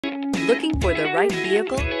Looking for the right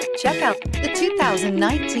vehicle? Check out the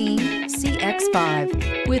 2019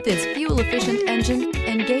 CX-5. With its fuel-efficient engine,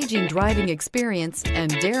 engaging driving experience,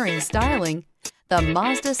 and daring styling, the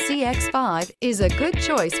Mazda CX-5 is a good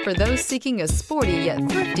choice for those seeking a sporty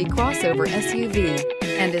yet thrifty crossover SUV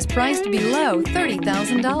and is priced below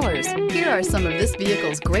 $30,000. Here are some of this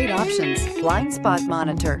vehicle's great options: blind spot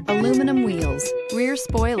monitor, aluminum wheels, rear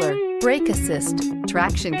spoiler, brake assist,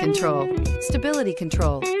 traction control, stability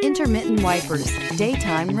control, intermittent wipers,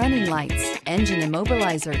 daytime running lights, engine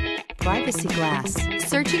immobilizer, privacy glass.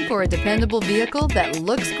 Searching for a dependable vehicle that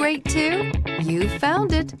looks great too? You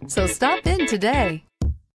found it, so stop in today.